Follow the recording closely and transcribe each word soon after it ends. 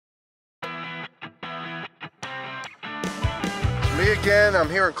Me again, I'm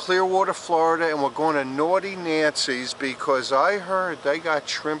here in Clearwater, Florida, and we're going to Nauti Nancy's because I heard they got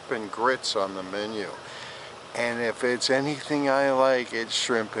shrimp and grits on the menu. And if it's anything I like, it's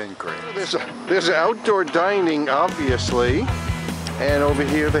shrimp and grits. There's outdoor dining, obviously. And over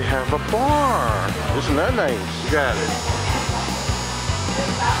here they have a bar. Isn't that nice? You got it.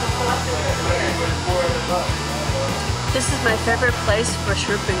 This is my favorite place for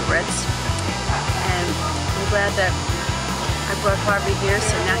shrimp and grits. And I'm glad that I brought Harvey here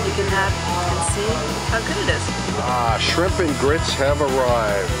so now he can have and see how good it is. Shrimp and grits have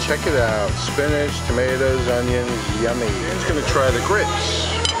arrived. Check it out. Spinach, tomatoes, onions, yummy. He's gonna try the grits.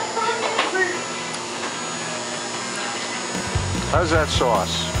 How's that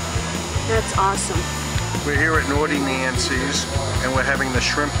sauce? That's awesome. We're here at Nauti Nancy's and we're having the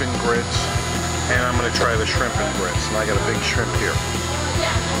shrimp and grits. And I'm gonna try the shrimp and grits. And I got a big shrimp here.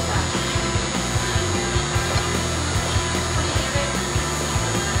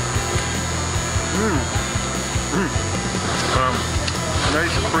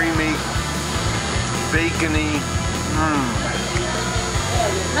 Nice creamy, bacony.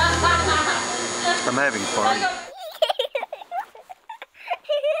 I'm having fun.